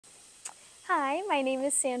Hi, my name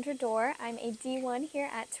is Sandra Dorr. I'm a D1 here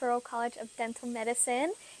at Touro College of Dental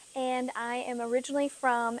Medicine, and I am originally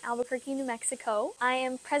from Albuquerque, New Mexico. I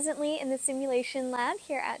am presently in the simulation lab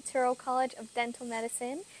here at Touro College of Dental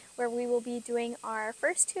Medicine, where we will be doing our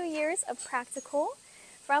first 2 years of practical.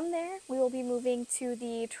 From there, we will be moving to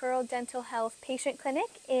the Touro Dental Health Patient Clinic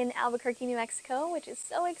in Albuquerque, New Mexico, which is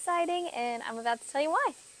so exciting, and I'm about to tell you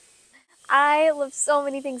why. I love so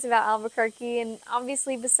many things about Albuquerque, and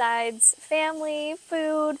obviously besides family,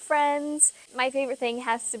 food, friends, my favorite thing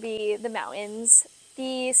has to be the mountains.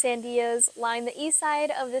 The sandias line the east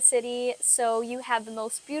side of the city, so you have the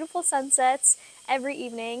most beautiful sunsets every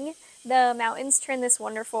evening. The mountains turn this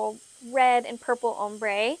wonderful red and purple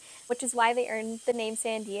ombre, which is why they earned the name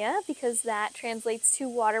Sandia, because that translates to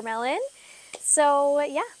watermelon. So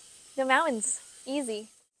yeah, the mountains, easy.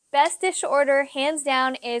 Best dish to order, hands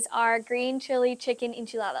down, is our green chili chicken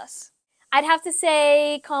enchiladas. I'd have to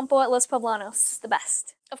say Campo at Los Poblanos, the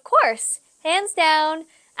best. Of course, hands down,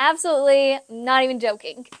 absolutely, not even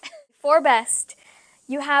joking. For best,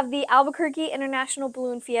 you have the Albuquerque International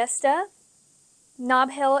Balloon Fiesta.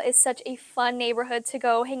 Nob Hill is such a fun neighborhood to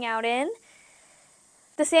go hang out in.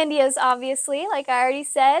 The Sandias, obviously, like I already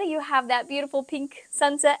said, you have that beautiful pink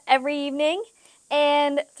sunset every evening.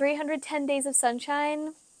 And 310 days of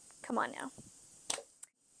sunshine, come on now.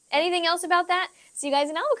 Anything else about that? See you guys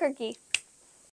in Albuquerque.